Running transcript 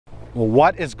Well,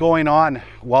 what is going on?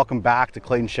 Welcome back to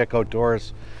Clayton Schick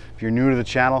Outdoors. If you're new to the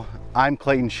channel, I'm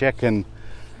Clayton Schick, and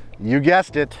you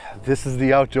guessed it, this is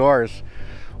the outdoors.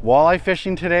 Walleye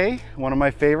fishing today, one of my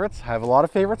favorites. I have a lot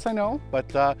of favorites, I know,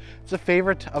 but it's a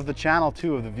favorite of the channel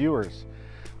too, of the viewers.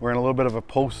 We're in a little bit of a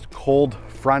post-cold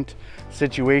front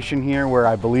situation here where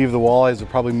I believe the walleyes have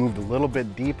probably moved a little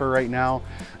bit deeper right now.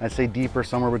 I'd say deeper,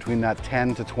 somewhere between that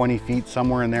 10 to 20 feet,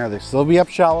 somewhere in there. They still be up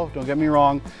shallow, don't get me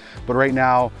wrong, but right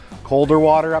now, colder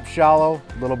water up shallow,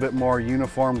 a little bit more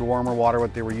uniformed, warmer water,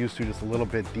 what they were used to, just a little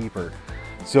bit deeper.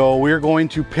 So we're going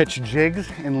to pitch jigs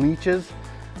and leeches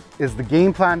is the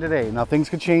game plan today. Now things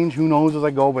could change, who knows as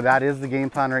I go, but that is the game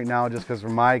plan right now, just because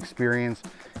from my experience,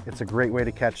 it's a great way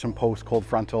to catch some post-cold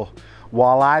frontal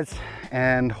walleyes,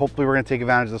 and hopefully we're gonna take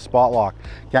advantage of the spot lock.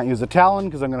 Can't use the Talon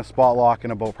because I'm gonna spot lock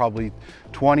in about probably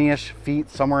 20-ish feet,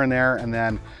 somewhere in there, and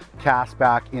then cast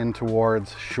back in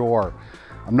towards shore.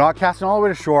 I'm not casting all the way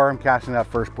to shore, I'm casting that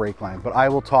first break line, but I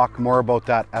will talk more about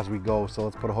that as we go. So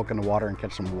let's put a hook in the water and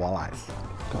catch some walleyes.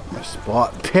 Got my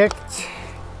spot picked.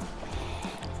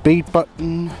 Bait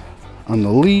button on the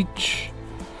leech.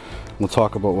 We'll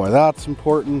talk about why that's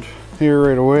important here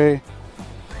right away,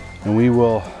 and we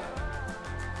will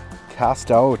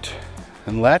cast out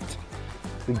and let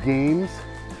the games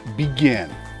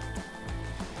begin.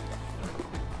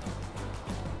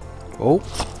 Oh,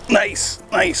 nice,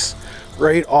 nice,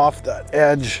 right off that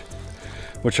edge,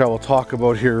 which I will talk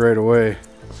about here right away,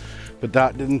 but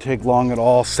that didn't take long at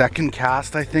all. Second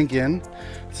cast, I think, in,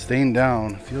 staying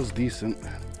down, feels decent,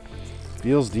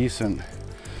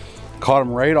 caught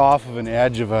him right off of an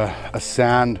edge of a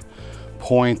sand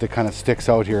point that kind of sticks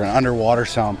out here, an underwater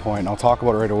sound point, and I'll talk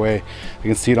about it right away. You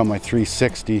can see it on my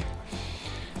 360.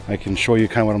 I can show you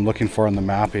kind of what I'm looking for on the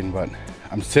mapping, but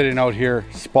I'm sitting out here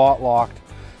spot locked,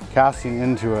 casting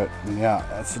into it, and yeah,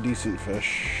 that's a decent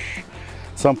fish.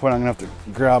 At some point I'm gonna have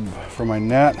to grab for my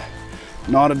net.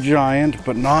 Not a giant,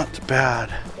 but not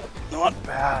bad, not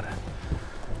bad.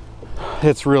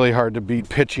 It's really hard to beat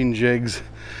pitching jigs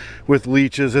with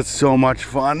leeches. It's so much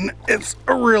fun. It's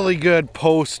a really good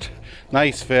post.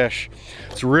 Nice fish.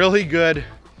 It's really good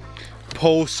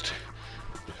post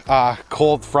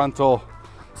cold frontal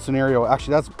scenario.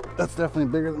 Actually, that's definitely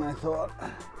bigger than I thought.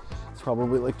 It's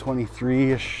probably like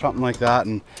 23-ish, something like that,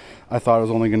 and I thought it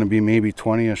was only going to be maybe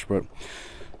 20-ish, but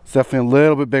it's definitely a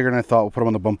little bit bigger than I thought. We'll put them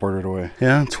on the bump board right away.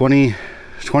 Yeah,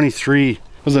 23. It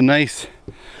was a nice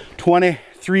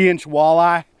 23-inch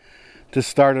walleye to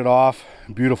start it off.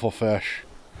 Beautiful fish.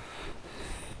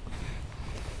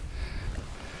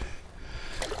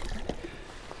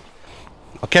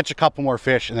 I'll catch a couple more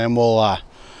fish and then we'll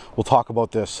talk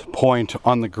about this point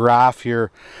on the graph here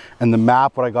and the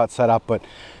map, what I got set up. But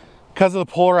because of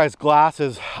the polarized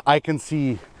glasses, I can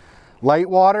see light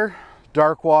water,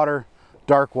 dark water,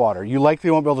 dark water. You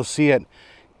likely won't be able to see it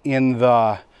with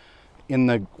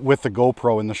the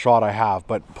GoPro in the shot I have,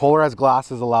 but polarized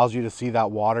glasses allows you to see that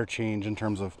water change in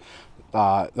terms of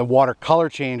the water color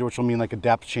change, which will mean like a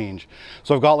depth change.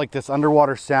 So I've got like this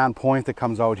underwater sand point that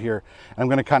comes out here. I'm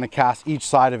going to kind of cast each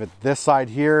side of it, this side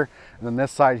here and then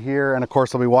this side here, and of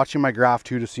course I'll be watching my graph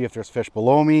too to see if there's fish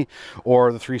below me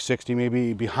or the 360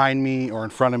 maybe behind me or in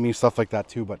front of me, stuff like that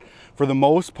too. But for the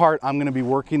most part, I'm going to be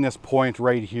working this point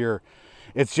right here.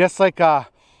 It's just like an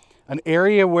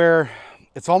area where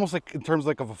it's almost like in terms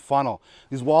like of a funnel.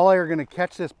 These walleye are going to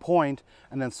catch this point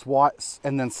and then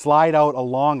slide out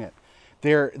along it.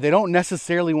 They don't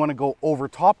necessarily want to go over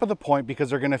top of the point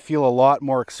because they're going to feel a lot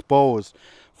more exposed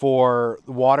for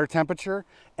the water temperature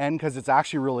and because it's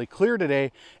actually really clear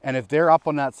today. And if they're up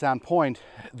on that sand point,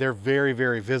 they're very,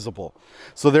 very visible.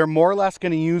 So they're more or less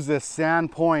going to use this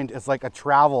sand point as like a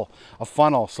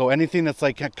funnel. So anything that's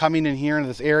like coming in here in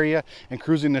this area and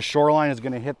cruising the shoreline is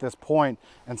going to hit this point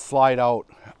and slide out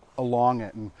along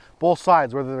it. And both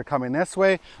sides, whether they're coming this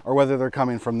way or whether they're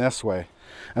coming from this way.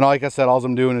 And like I said, all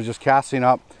I'm doing is just casting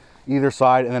up either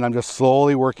side, and then I'm just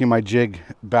slowly working my jig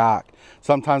back.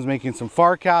 Sometimes making some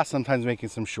far casts, sometimes making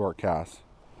some short casts.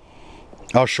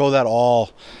 I'll show that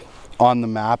all on the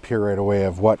map here right away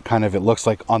of what kind of it looks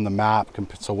like on the map.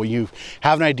 So you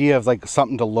have an idea of like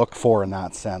something to look for in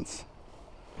that sense.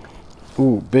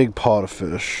 Ooh, big pot of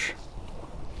fish.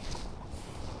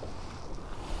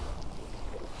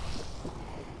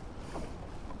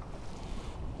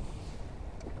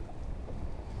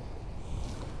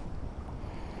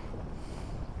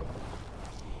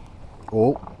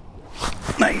 Oh,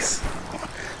 nice.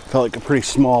 Felt like a pretty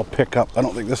small pickup. I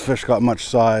don't think this fish got much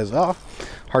size. Oh,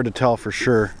 hard to tell for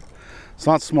sure. It's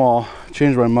not small.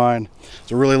 Changed my mind.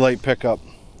 It's a really light pickup.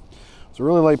 It's a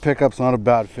really light pickup. It's not a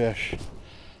bad fish.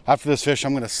 After this fish,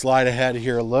 I'm gonna slide ahead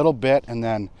here a little bit and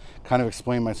then kind of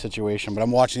explain my situation. But I'm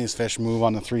watching these fish move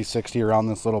on the 360 around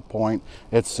this little point.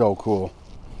 It's so cool.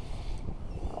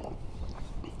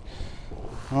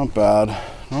 Not bad,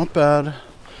 not bad.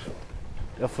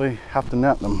 Definitely have to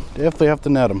net them. Definitely have to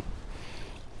net them.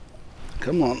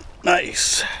 Come on,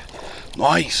 nice,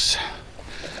 nice.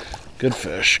 Good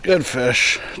fish, good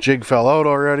fish. Jig fell out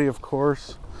already, of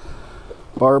course.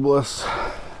 Barbless.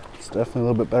 It's definitely a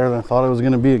little bit better than I thought it was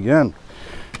gonna be again.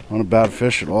 Not a bad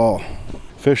fish at all.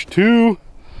 Fish 2,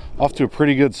 off to a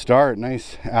pretty good start.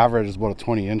 Nice average is about a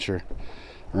 20-incher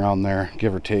around there,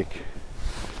 give or take.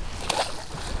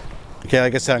 Okay,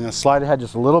 like I said, I'm gonna slide ahead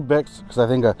just a little bit because I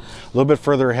think a little bit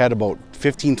further ahead, about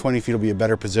 15-20 feet will be a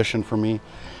better position for me.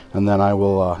 And then I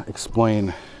will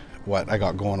explain what I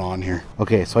got going on here.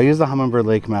 Okay, so I use the Humminbird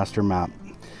Lake Master map.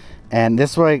 And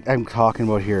this is what I'm talking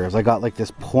about here, is I got like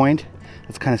this point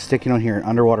that's kind of sticking on here, an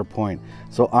underwater point.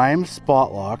 So I'm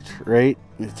spot locked, right?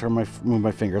 Move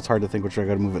my finger, it's hard to think which way I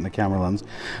gotta move it in the camera lens.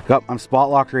 I'm spot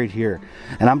locked right here.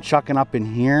 And I'm chucking up in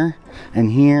here, and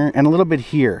a little bit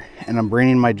here. And I'm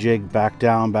bringing my jig back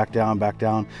down, back down, back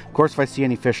down. Of course, if I see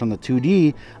any fish on the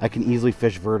 2D, I can easily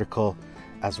fish vertical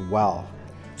as well.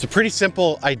 It's a pretty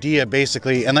simple idea,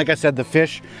 basically. And like I said, the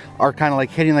fish are kind of like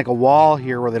hitting like a wall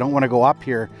here where they don't want to go up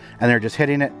here, and they're just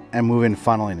hitting it and moving,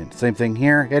 funneling it. Same thing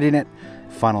here, hitting it,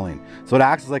 funneling. So it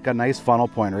acts as like a nice funnel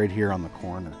point right here on the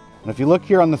corner. And if you look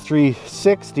here on the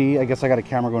 360, I guess I got a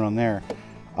camera going on there,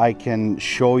 I can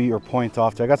show you or point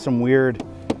off to. I got some weird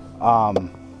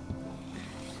lines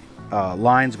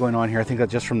going on here. I think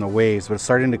that's just from the waves, but it's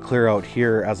starting to clear out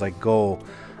here as I go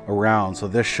around. So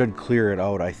this should clear it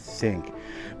out, I think.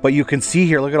 But you can see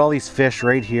here, look at all these fish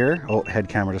right here. Oh, head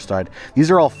camera just died. These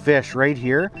are all fish right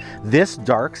here. This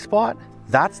dark spot,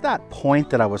 that's that point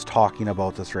that I was talking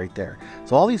about, this right there.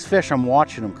 So all these fish, I'm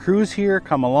watching them cruise here,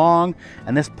 come along,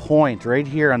 and this point right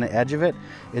here on the edge of it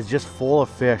is just full of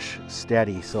fish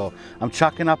steady. So I'm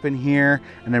chucking up in here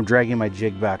and I'm dragging my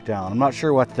jig back down. I'm not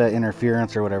sure what the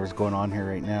interference or whatever's going on here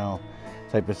right now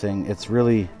type of thing. It's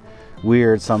really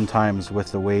weird sometimes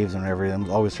with the waves and everything.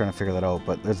 I'm always trying to figure that out,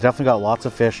 but there's definitely got lots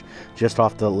of fish just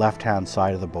off the left-hand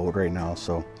side of the boat right now.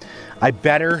 So I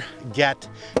better get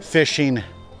fishing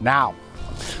now.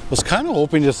 Was kind of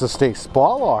hoping just to stay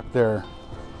spot locked there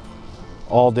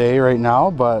all day right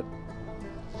now, but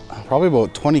probably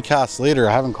about 20 casts later,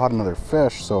 I haven't caught another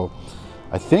fish. So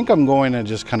I think I'm going to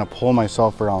just kind of pull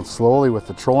myself around slowly with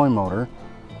the trolling motor.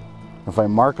 If I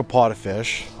mark a pot of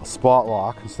fish, I'll spot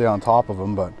lock and stay on top of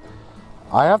them, but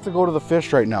I have to go to the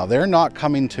fish right now. They're not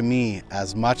coming to me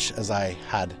as much as I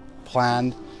had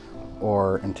planned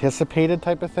or anticipated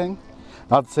type of thing.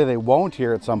 Not to say they won't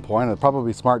here at some point. It'd probably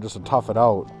be smart just to tough it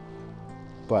out.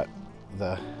 But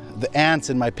the ants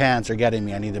in my pants are getting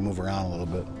me. I need to move around a little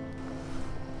bit.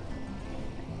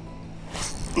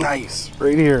 Nice,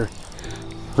 right here.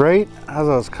 Right as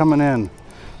I was coming in.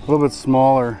 A little bit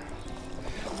smaller.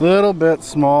 Little bit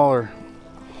smaller.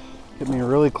 Get me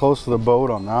really close to the boat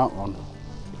on that one.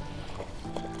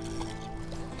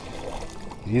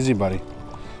 Easy, buddy.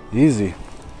 Easy.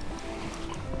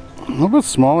 A little bit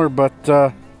smaller,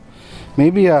 but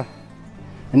maybe an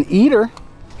eater.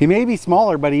 He may be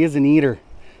smaller, but he is an eater.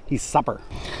 He's supper.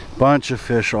 Bunch of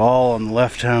fish all on the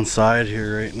left-hand side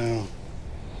here right now.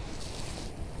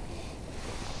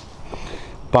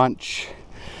 Bunch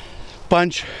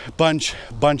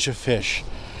of fish.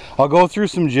 I'll go through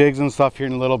some jigs and stuff here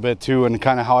in a little bit too, and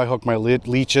kind of how I hook my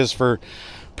leeches for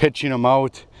pitching them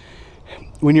out.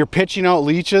 When you're pitching out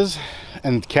leeches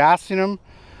and casting them,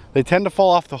 they tend to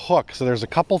fall off the hook. So there's a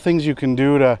couple things you can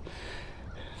do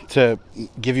to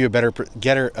give you a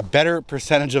better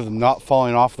percentage of them not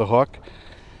falling off the hook.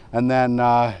 And then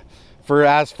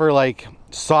as for like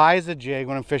size of jig,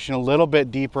 when I'm fishing a little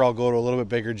bit deeper, I'll go to a little bit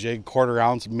bigger jig, 1/4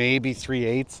 ounce, maybe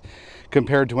 3/8,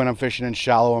 compared to when I'm fishing in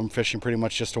shallow. I'm fishing pretty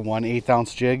much just a 1/8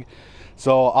 ounce jig.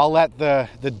 So I'll let the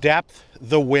depth,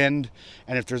 the wind,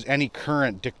 and if there's any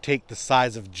current dictate the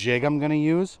size of jig I'm gonna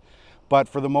use. But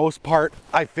for the most part,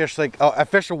 I fish a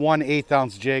 1/8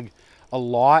 ounce jig a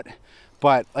lot.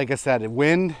 But like I said,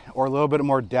 wind or a little bit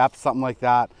more depth, something like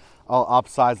that, I'll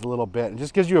upsize a little bit. It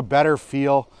just gives you a better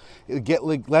feel.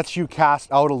 It lets you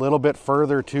cast out a little bit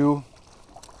further too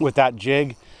with that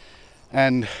jig.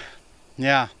 And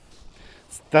yeah,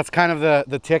 that's kind of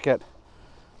the ticket.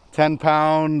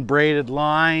 10-pound braided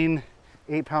line,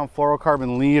 8-pound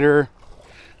fluorocarbon leader.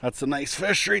 That's a nice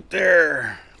fish right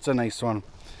there. It's a nice one.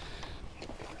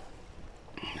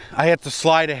 I had to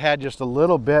slide ahead just a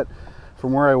little bit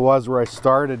from where I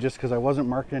started, just because I wasn't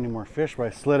marking any more fish, but I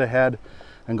slid ahead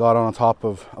and got on top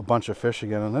of a bunch of fish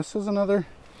again. And this is another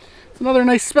Another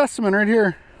nice specimen right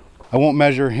here. I won't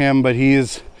measure him, but he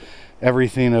is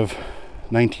everything of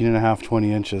 19.5,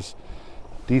 20 inches.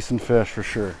 Decent fish for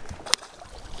sure.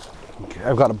 Okay,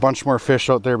 I've got a bunch more fish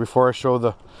out there. Before I show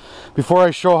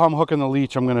how I'm hooking the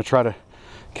leech, I'm gonna try to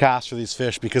cast for these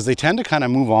fish because they tend to kind of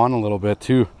move on a little bit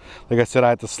too. Like I said, I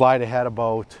had to slide ahead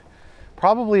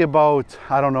probably about,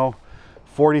 I don't know,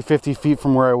 40, 50 feet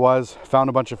from where I was. Found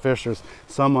a bunch of fish. There's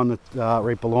some on the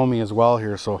right below me as well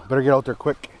here, so better get out there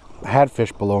quick. I had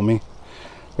fish below me.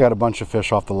 We got a bunch of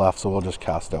fish off the left, so we'll just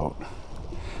cast out.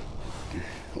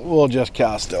 We'll just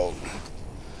cast out.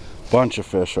 Bunch of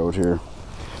fish out here.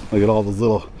 Look at all those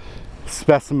little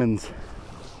specimens.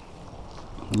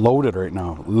 Loaded right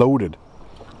now, loaded.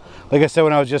 Like I said,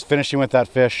 when I was just finishing with that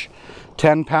fish,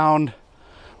 10-pound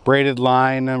braided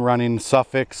line. I'm running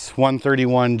Suffix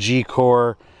 131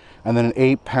 G-core, and then an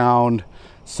 8-pound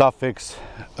Suffix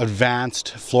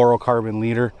advanced fluorocarbon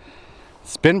leader.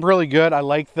 It's been really good. I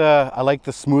like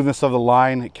the smoothness of the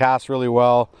line. It casts really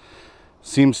well.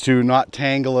 Seems to not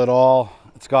tangle at all.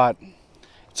 It's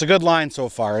a good line so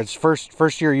far. It's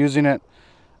first year using it,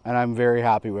 and I'm very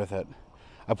happy with it.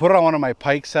 I put it on one of my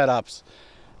pike setups,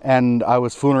 and I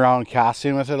was fooling around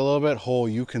casting with it a little bit. Oh,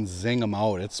 you can zing them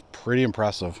out. It's pretty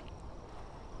impressive.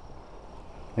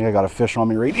 I think I got a fish on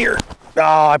me right here.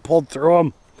 Ah, I pulled through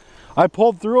him. I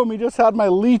pulled through him. He just had my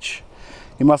leech.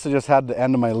 He must have just had the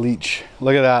end of my leech.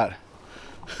 Look at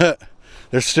that.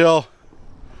 There's still,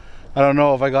 I don't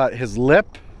know if I got his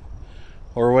lip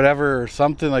or whatever, or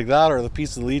something like that, or the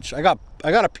piece of the leech. I got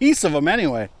a piece of him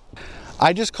anyway.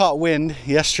 I just caught wind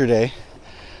yesterday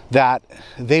that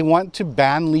they want to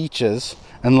ban leeches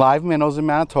and live minnows in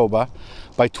Manitoba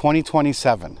by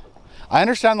 2027. I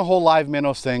understand the whole live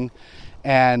minnows thing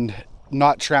and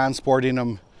not transporting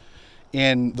them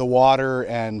in the water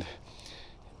and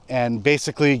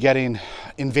basically getting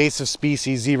invasive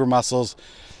species, zebra mussels,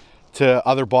 to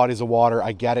other bodies of water.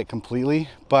 I get it completely,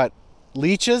 but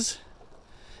leeches,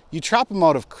 you trap them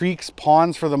out of creeks,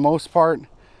 ponds for the most part.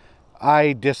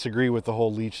 I disagree with the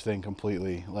whole leech thing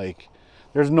completely. Like,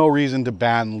 there's no reason to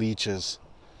ban leeches,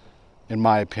 in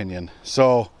my opinion.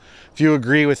 So if you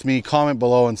agree with me, comment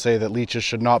below and say that leeches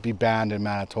should not be banned in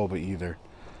Manitoba either.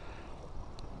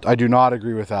 I do not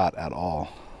agree with that at all.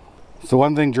 So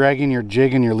one thing, dragging your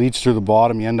jig and your leech through the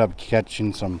bottom, you end up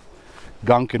catching some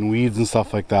gunk and weeds and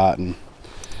stuff like that. And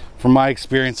from my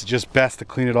experience, it's just best to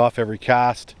clean it off every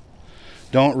cast.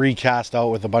 Don't recast out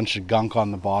with a bunch of gunk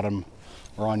on the bottom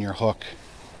or on your hook.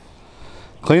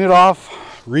 Clean it off,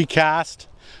 recast,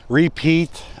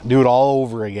 repeat, do it all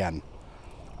over again.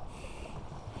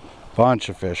 Bunch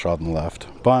of fish on the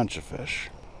left, bunch of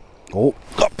fish. Oh,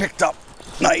 got picked up.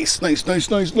 Nice, nice, nice,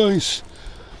 nice, nice.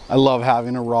 I love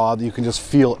having a rod. You can just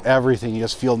feel everything. You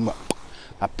just feel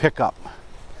that pickup.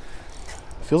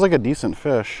 Feels like a decent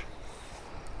fish.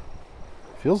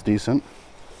 Feels decent.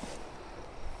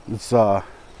 It's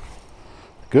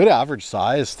good average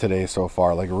size today so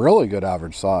far, like really good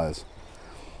average size.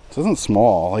 This isn't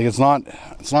small, like it's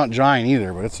not giant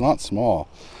either, but it's not small.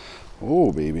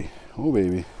 Oh baby, oh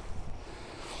baby.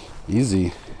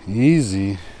 Easy,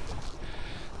 easy,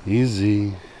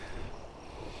 easy.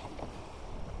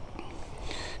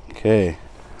 Okay,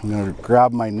 I'm gonna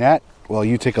grab my net while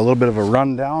you take a little bit of a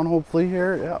run down, hopefully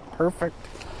here. Yeah, perfect.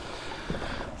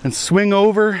 And swing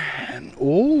over, and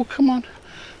oh, come on.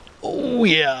 Oh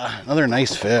yeah, another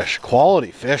nice fish. Quality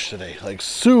fish today, like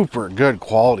super good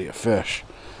quality of fish.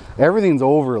 Everything's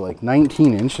over like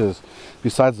 19 inches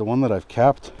besides the one that I've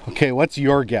kept. Okay, what's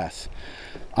your guess?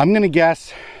 I'm gonna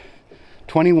guess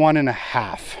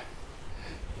 21.5.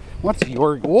 What's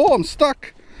your, whoa, I'm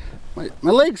stuck. My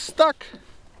leg's stuck.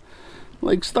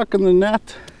 Leg's stuck in the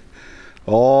net.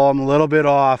 Oh, I'm a little bit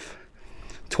off.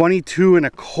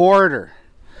 22.25.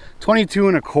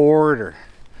 22.25.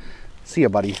 See ya,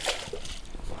 buddy.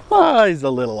 Oh, he's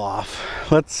a little off.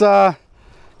 Let's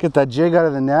get that jig out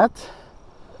of the net,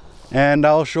 and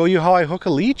I'll show you how I hook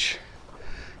a leech,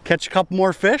 catch a couple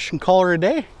more fish, and call her a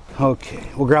day.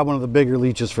 Okay, we'll grab one of the bigger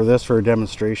leeches for this for a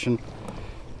demonstration.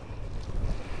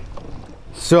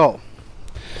 So,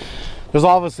 there's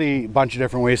obviously a bunch of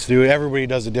different ways to do it. Everybody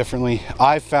does it differently.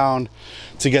 I found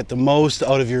to get the most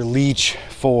out of your leech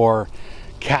for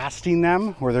casting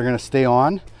them, where they're gonna stay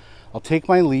on, I'll take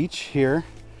my leech here.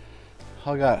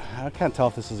 I can't tell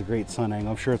if this is a great sun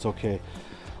angle. I'm sure it's okay.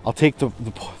 I'll take the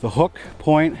hook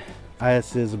point.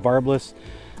 This is a barbless.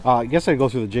 I guess I'd go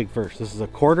through the jig first. This is a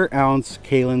 1/4 ounce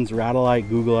Kailin's Rattlin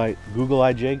Google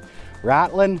Eye jig.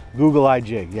 Rattlin Google Eye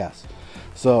jig, yes.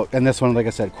 So, and this one, like I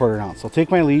said, 1/4 ounce. So I'll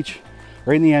take my leech.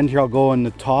 Right in the end here, I'll go in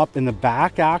the top, in the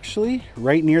back actually,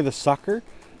 right near the sucker.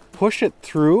 Push it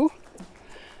through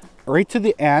right to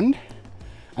the end,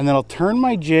 and then I'll turn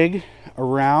my jig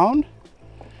around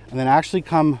and then actually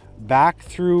come back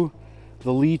through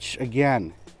the leech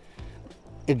again.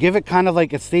 It give it kind of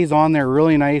like, it stays on there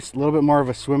really nice, a little bit more of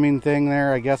a swimming thing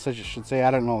there, I guess I should say.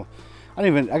 I don't know.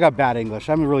 I got bad English.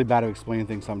 I'm really bad at explaining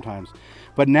things sometimes.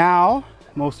 But now,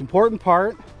 most important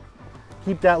part,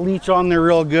 keep that leech on there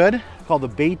real good. It's called the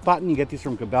bait button. You get these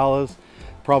from Cabela's,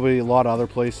 probably a lot of other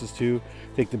places too.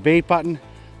 Take the bait button,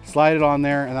 slide it on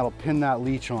there, and that'll pin that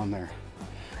leech on there.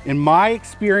 In my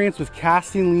experience with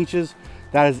casting leeches,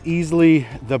 that is easily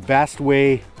the best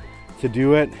way to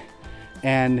do it.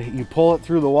 And you pull it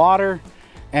through the water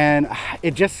and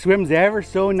it just swims ever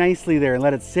so nicely there, and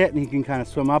let it sit, and he can kind of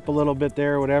swim up a little bit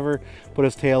there or whatever, put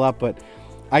his tail up. But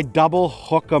I double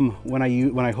hook them when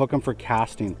I hook them for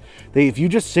casting. If you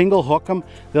just single hook them,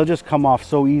 they'll just come off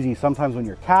so easy. Sometimes when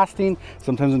you're casting,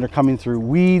 sometimes when they're coming through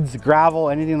weeds, gravel,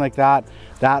 anything like that,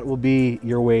 that will be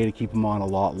your way to keep them on a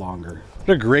lot longer.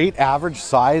 What a great average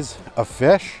size of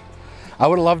fish. I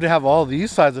would have loved to have all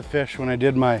these size of fish when I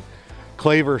did my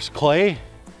clay versus clay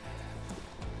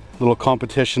little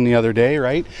competition the other day,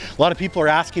 right? A lot of people are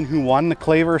asking who won the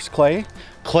clay versus clay.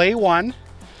 Clay won.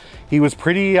 He was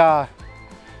pretty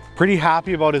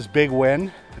happy about his big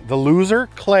win. The loser,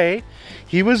 Clay,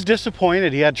 he was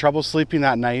disappointed. He had trouble sleeping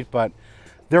that night, but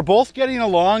they're both getting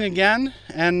along again,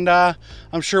 and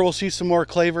I'm sure we'll see some more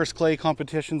clay versus clay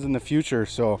competitions in the future.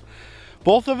 So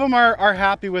both of them are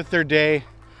happy with their day,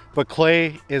 but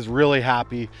Clay is really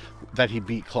happy that he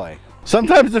beat Clay.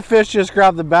 Sometimes the fish just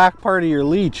grab the back part of your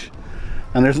leech,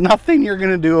 and there's nothing you're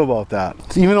gonna do about that.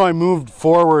 So even though I moved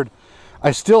forward, I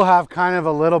still have kind of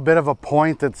a little bit of a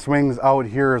point that swings out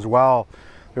here as well.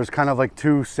 There's kind of like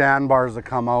two sandbars that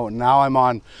come out, and now I'm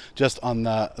on just on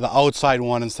the outside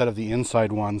one instead of the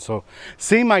inside one. So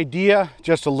same idea,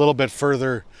 just a little bit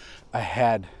further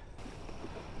ahead.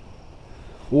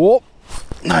 Whoa,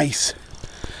 nice.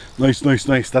 Nice, nice,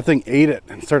 nice. That thing ate it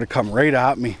and started to come right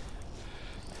at me.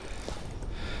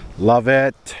 Love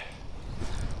it.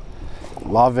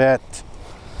 Love it.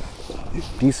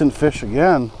 Decent fish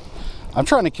again. I'm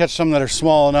trying to catch some that are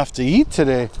small enough to eat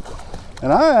today.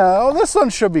 And oh, this one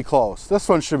should be close. This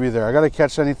one should be there. I got to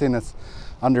catch anything that's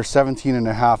under 17 and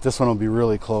a half. This one will be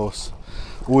really close.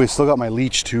 Oh, I still got my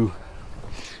leech too.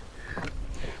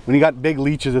 When you got big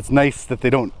leeches, it's nice that they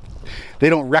don't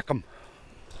wreck them.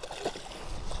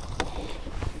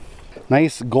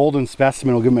 Nice golden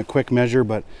specimen. We'll give him a quick measure,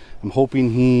 but I'm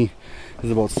hoping he is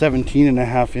about 17 and a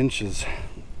half inches.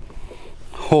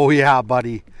 Oh yeah,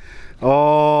 buddy.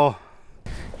 Oh,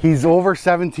 he's over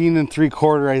 17 and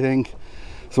 3/4, I think.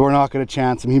 So we're not going to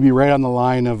chance him. He'd be right on the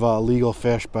line of legal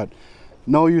fish, but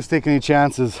no use taking any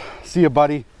chances. See ya,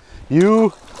 buddy.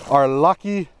 You are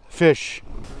lucky fish.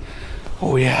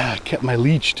 Oh yeah, I kept my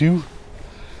leech too.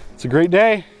 It's a great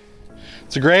day.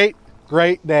 It's a great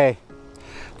day.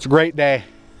 It's a great day.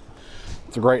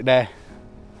 It's a great day.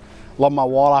 Love my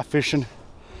walleye fishing.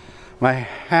 My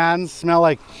hands smell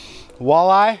like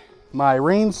walleye. My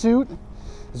rain suit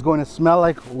is going to smell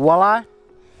like walleye.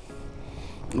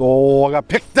 Oh, I got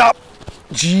picked up.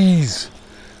 Jeez.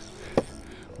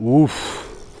 Oof.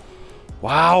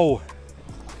 Wow.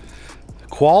 The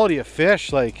quality of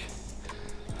fish, like,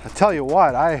 I tell you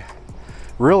what, I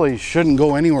really shouldn't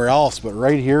go anywhere else but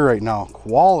right here right now.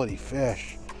 Quality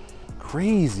fish.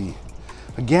 Crazy.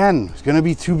 Again, it's gonna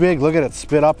be too big. Look at it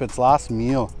spit up its last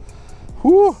meal.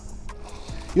 Whew.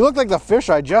 You look like the fish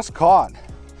I just caught.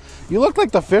 You look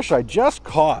like the fish I just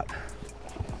caught.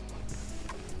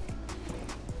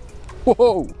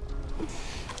 Whoa.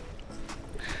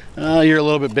 You're a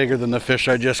little bit bigger than the fish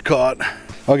I just caught.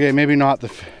 Okay, maybe not the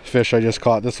fish I just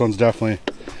caught. This one's definitely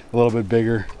a little bit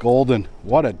bigger. Golden.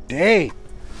 What a day.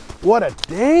 What a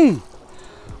day.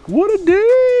 What a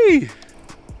day.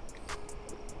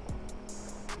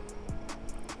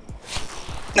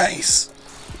 Nice.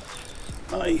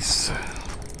 Nice.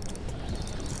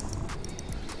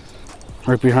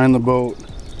 Right behind the boat.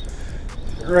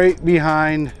 Right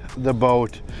behind the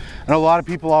boat. And a lot of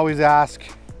people always ask,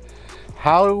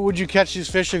 how would you catch these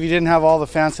fish if you didn't have all the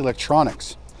fancy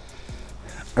electronics?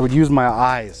 I would use my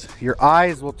eyes. Your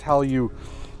eyes will tell you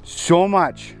so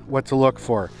much what to look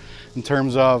for. In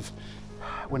terms of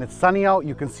when it's sunny out,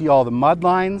 you can see all the mud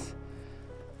lines.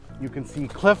 You can see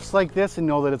cliffs like this and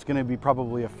know that it's going to be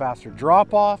probably a faster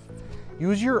drop off.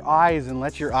 Use your eyes and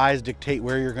let your eyes dictate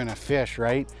where you're going to fish,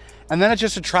 right? And then it's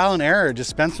just a trial and error. Just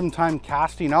spend some time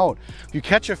casting out. If you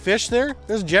catch a fish there,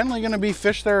 there's generally going to be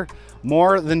fish there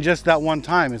more than just that one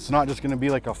time. It's not just going to be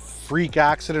like a freak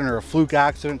accident or a fluke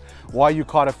accident why you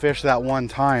caught a fish that one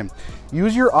time.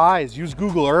 Use your eyes. Use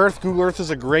Google Earth. Google Earth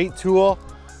is a great tool.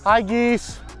 Hi,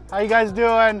 geese. How you guys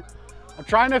doing? I'm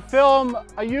trying to film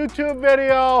a YouTube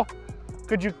video.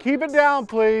 Could you keep it down,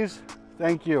 please?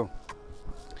 Thank you.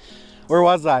 Where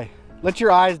was I? Let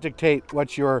your eyes dictate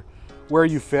where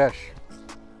you fish.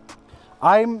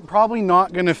 I'm probably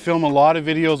not gonna film a lot of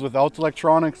videos without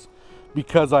electronics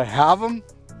because I have them.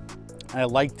 I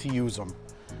like to use them.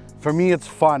 For me, it's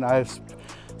fun. It's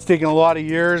taken a lot of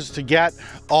years to get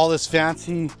all this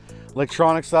fancy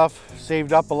electronic stuff,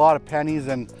 saved up a lot of pennies,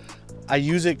 and I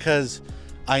use it because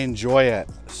I enjoy it.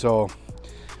 So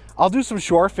I'll do some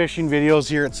shore fishing videos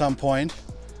here at some point,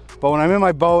 but when I'm in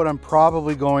my boat, I'm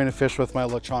probably going to fish with my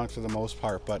electronics for the most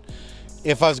part. But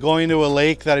if I was going to a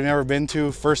lake that I've never been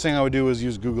to, first thing I would do is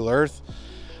use Google Earth.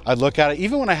 I'd look at it.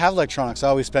 Even when I have electronics, I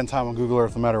always spend time on Google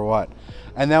Earth no matter what.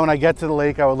 And then when I get to the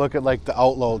lake, I would look at like the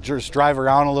outload, just drive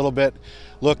around a little bit,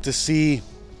 look to see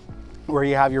where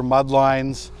you have your mud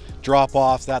lines, drop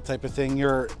offs, that type of thing.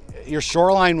 Your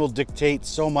shoreline will dictate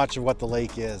so much of what the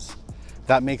lake is.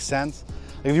 That makes sense?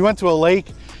 If you went to a lake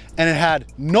and it had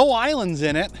no islands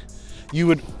in it, you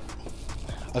would,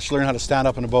 I should learn how to stand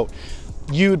up in a boat.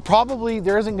 You'd probably,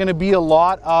 there isn't gonna be a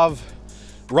lot of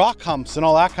rock humps and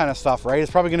all that kind of stuff, right?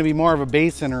 It's probably gonna be more of a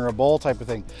basin or a bowl type of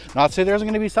thing. Not to say there's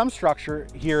gonna be some structure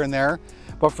here and there,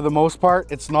 but for the most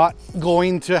part, it's not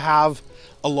going to have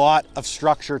a lot of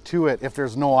structure to it if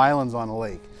there's no islands on a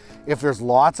lake. If there's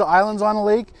lots of islands on a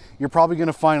lake, you're probably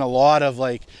gonna find a lot of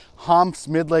like humps,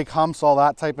 mid-lake humps, all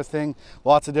that type of thing.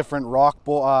 Lots of different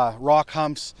rock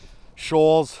humps,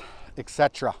 shoals,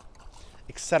 etc.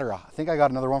 etc. I think I got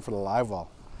another one for the live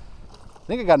well.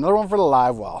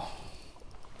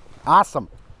 Awesome.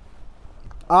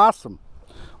 Awesome.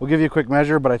 We'll give you a quick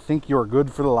measure, but I think you're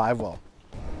good for the live well.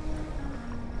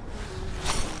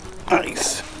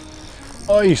 Nice.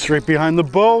 Ice right behind the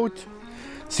boat.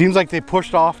 Seems like they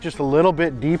pushed off just a little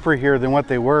bit deeper here than what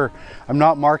they were. I'm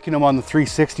not marking them on the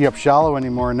 360 up shallow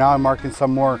anymore. Now I'm marking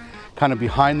some more kind of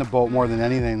behind the boat more than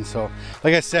anything. So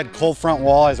like I said, cold front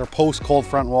walleyes or post cold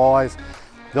front walleyes,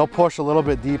 they'll push a little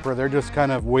bit deeper. They're just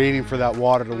kind of waiting for that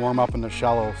water to warm up in the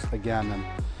shallows again, and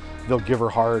they'll give her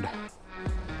hard.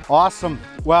 Awesome.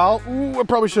 Well, ooh, I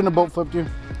probably shouldn't have boat flipped you.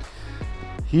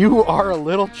 You are a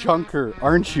little chunker,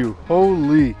 aren't you?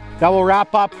 Holy. That will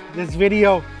wrap up this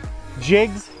video.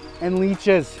 Jigs and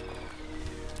leeches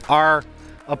are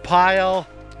a pile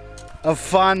of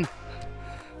fun.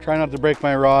 Try not to break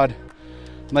my rod.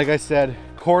 Like I said,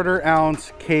 1/4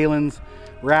 ounce Kailins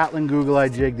Rattlin Google Eye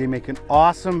jig. They make an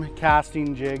awesome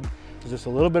casting jig. There's just a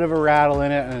little bit of a rattle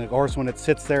in it, and of course when it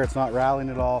sits there it's not rattling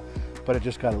at all, but it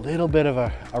just got a little bit of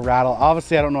a rattle.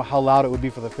 Obviously I don't know how loud it would be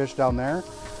for the fish down there,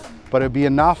 but it'd be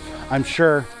enough, I'm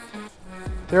sure.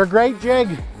 They're a great jig,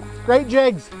 great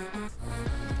jigs.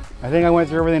 I think I went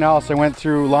through everything else. I went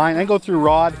through line, I didn't go through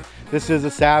rod. This is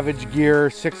a Savage Gear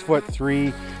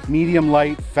 6'3", medium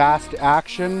light, fast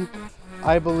action,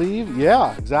 I believe.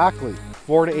 Yeah, exactly.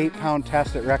 4 to 8 pound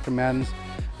test it recommends.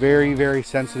 Very, very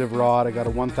sensitive rod. I got a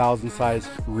 1000 size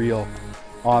reel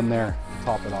on there to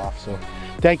top it off. So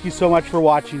thank you so much for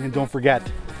watching, and don't forget,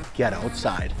 get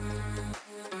outside.